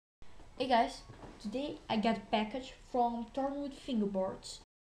Hey guys, today I got a package from Thornwood Fingerboards.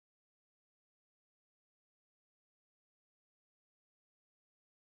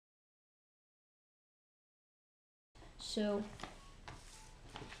 So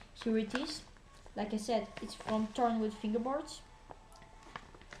here it is. Like I said, it's from Thornwood Fingerboards.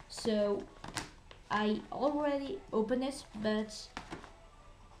 So I already opened it, but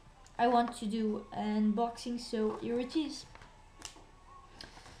I want to do an unboxing, so here it is.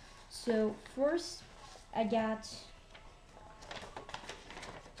 So first I got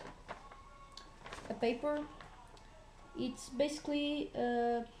a paper. It's basically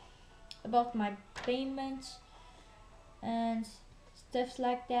about my payments and stuff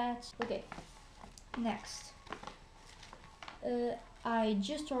like that. Okay, next. I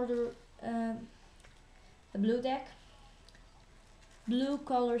just ordered a blue deck, blue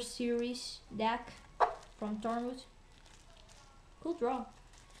color series deck from Thornwood. Cool draw.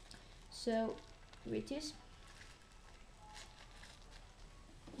 So here it is.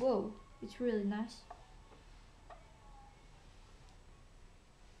 Whoa, it's really nice.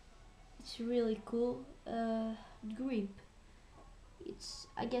 It's really cool. Grip. It's,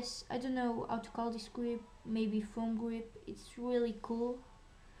 I guess, I don't know how to call this grip. Maybe foam grip. It's really cool.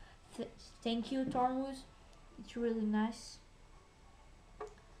 Thank you, Thornwood. It's really nice.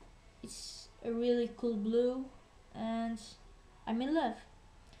 It's a really cool blue, and I'm in love.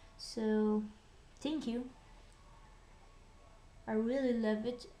 So, thank you. I really love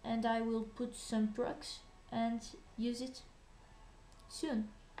it, and I will put some trucks and use it soon.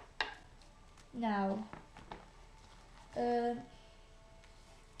 Now, uh,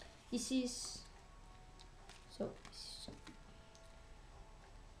 this is so.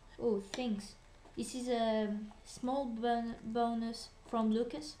 Oh, thanks. This is a small bonus from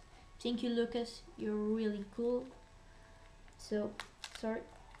Lucas. Thank you, Lucas. You're really cool. So, sorry.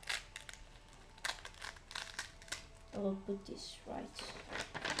 I will put this right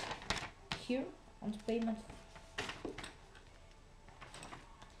here on the payment.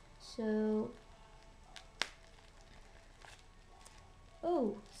 So,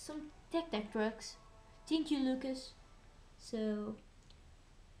 oh, some Tech trucks. Thank you, Lucas. So,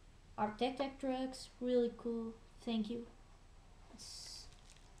 our Tech trucks, really cool. Thank you. It's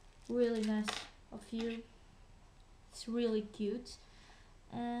really nice of you. It's really cute,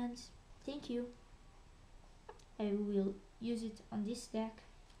 and thank you. I will use it on this deck,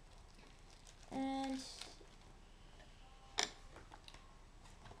 and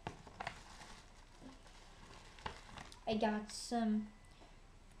I got some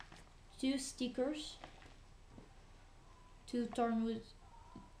two stickers, two Thornwood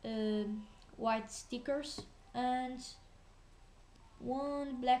white stickers and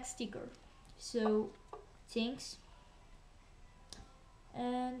one black sticker. So thanks.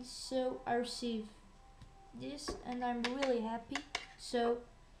 And so I received this and I'm really happy. So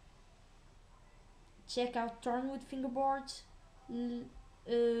check out Thornwood Fingerboards,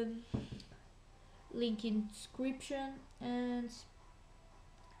 link in description, and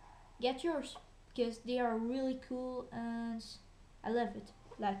get yours because they are really cool and I love it.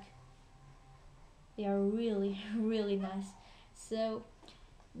 Like, they are really really nice. So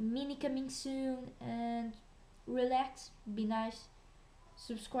mini coming soon, and relax, be nice,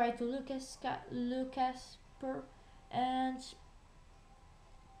 subscribe to Lucas Per and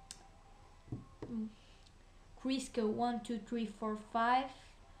Crisco 12345,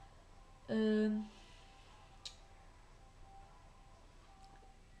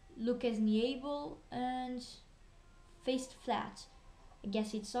 Lucas Niable and Faced Flat. I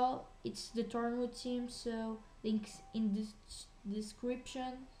guess it's all. It's the Thornwood team, so links in the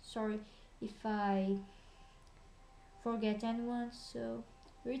description. Sorry if I forget anyone. So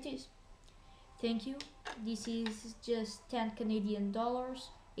here it is. Thank you. This is just 10 Canadian dollars,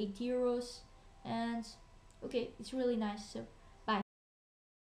 8 euros, and okay, it's really nice. So bye.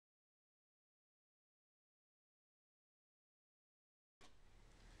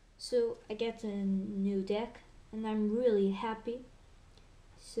 So I get a new deck and I'm really happy.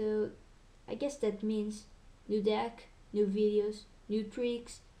 So I guess that means new deck, new videos, new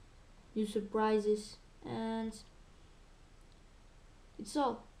tricks, new surprises, and it's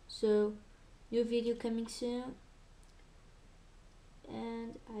all. So new video coming soon,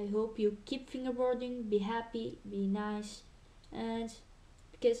 and I hope you keep fingerboarding, be happy, be nice, and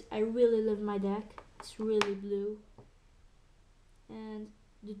because I really love my deck, it's really blue, and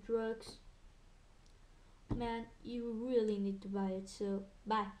the trucks, man, you really need to buy it. So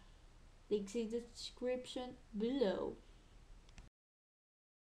bye. Links in the description below.